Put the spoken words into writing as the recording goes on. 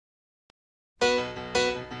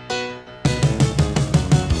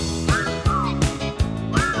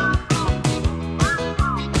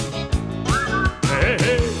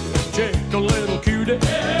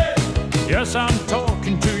Yes, I'm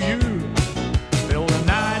talking to you. Still the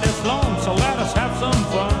night is long, so let us have some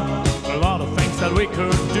fun. A lot of things that we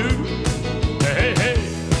could do. Hey, hey,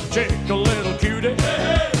 chick, a little cutie.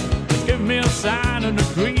 Hey, hey. Just give me a sign and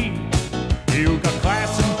agree. You got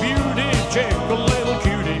class and beauty, chick, a little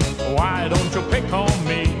cutie. Why don't you pick on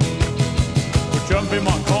me? We'll jump in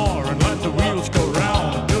my car and let the wheels go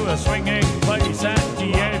round. Do a swinging place at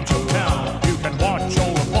the edge of town. You can watch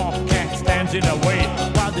all the bobcats dancing away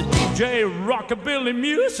while the DJ rockabilly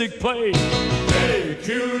music plays. Hey,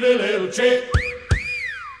 cutie little chick.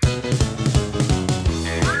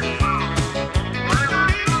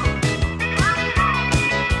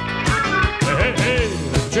 Hey,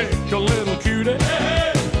 hey, chick, a little cutie.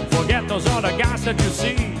 Hey, hey. Forget those other guys that you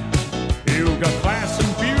see. You got class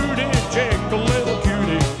and beauty, chick, a little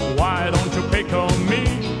cutie. Why don't you pick on me?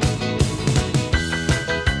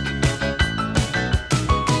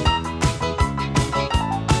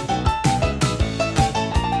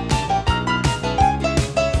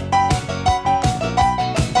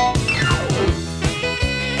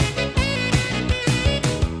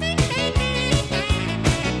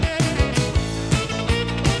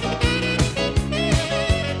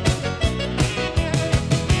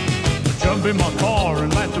 Jump in my car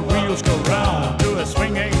and let the wheels go round. Do a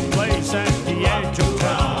swinging place at the edge of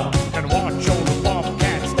town. And watch all the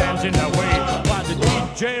bobcats dancing their way while the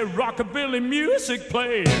DJ rockabilly music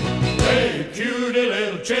plays. Hey, cutie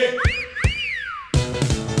little chick.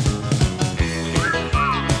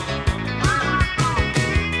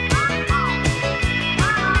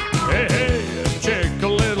 Hey, hey, chick, a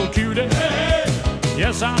little cutie. Hey,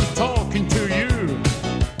 yes, I'm talking to you.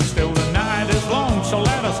 Still the night is long, so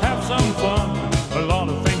let us have some fun. A lot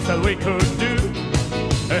of things that we could do.